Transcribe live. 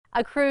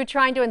A crew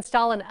trying to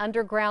install an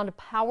underground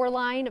power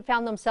line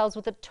found themselves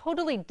with a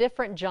totally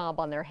different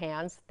job on their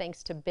hands.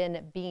 Thanks to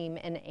Ben Beam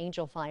and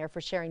Angel Fire for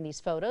sharing these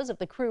photos of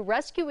the crew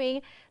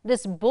rescuing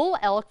this bull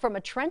elk from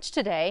a trench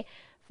today.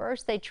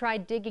 First, they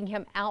tried digging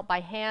him out by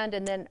hand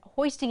and then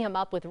hoisting him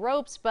up with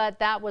ropes, but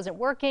that wasn't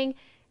working.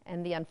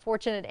 And the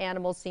unfortunate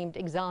animal seemed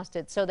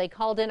exhausted, so they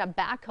called in a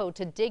backhoe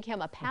to dig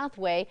him a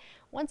pathway.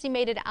 Once he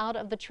made it out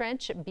of the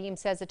trench, Beam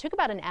says it took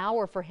about an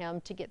hour for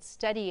him to get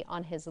steady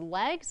on his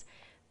legs,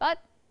 but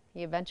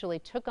he eventually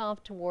took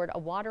off toward a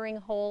watering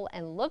hole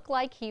and looked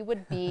like he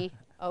would be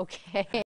okay.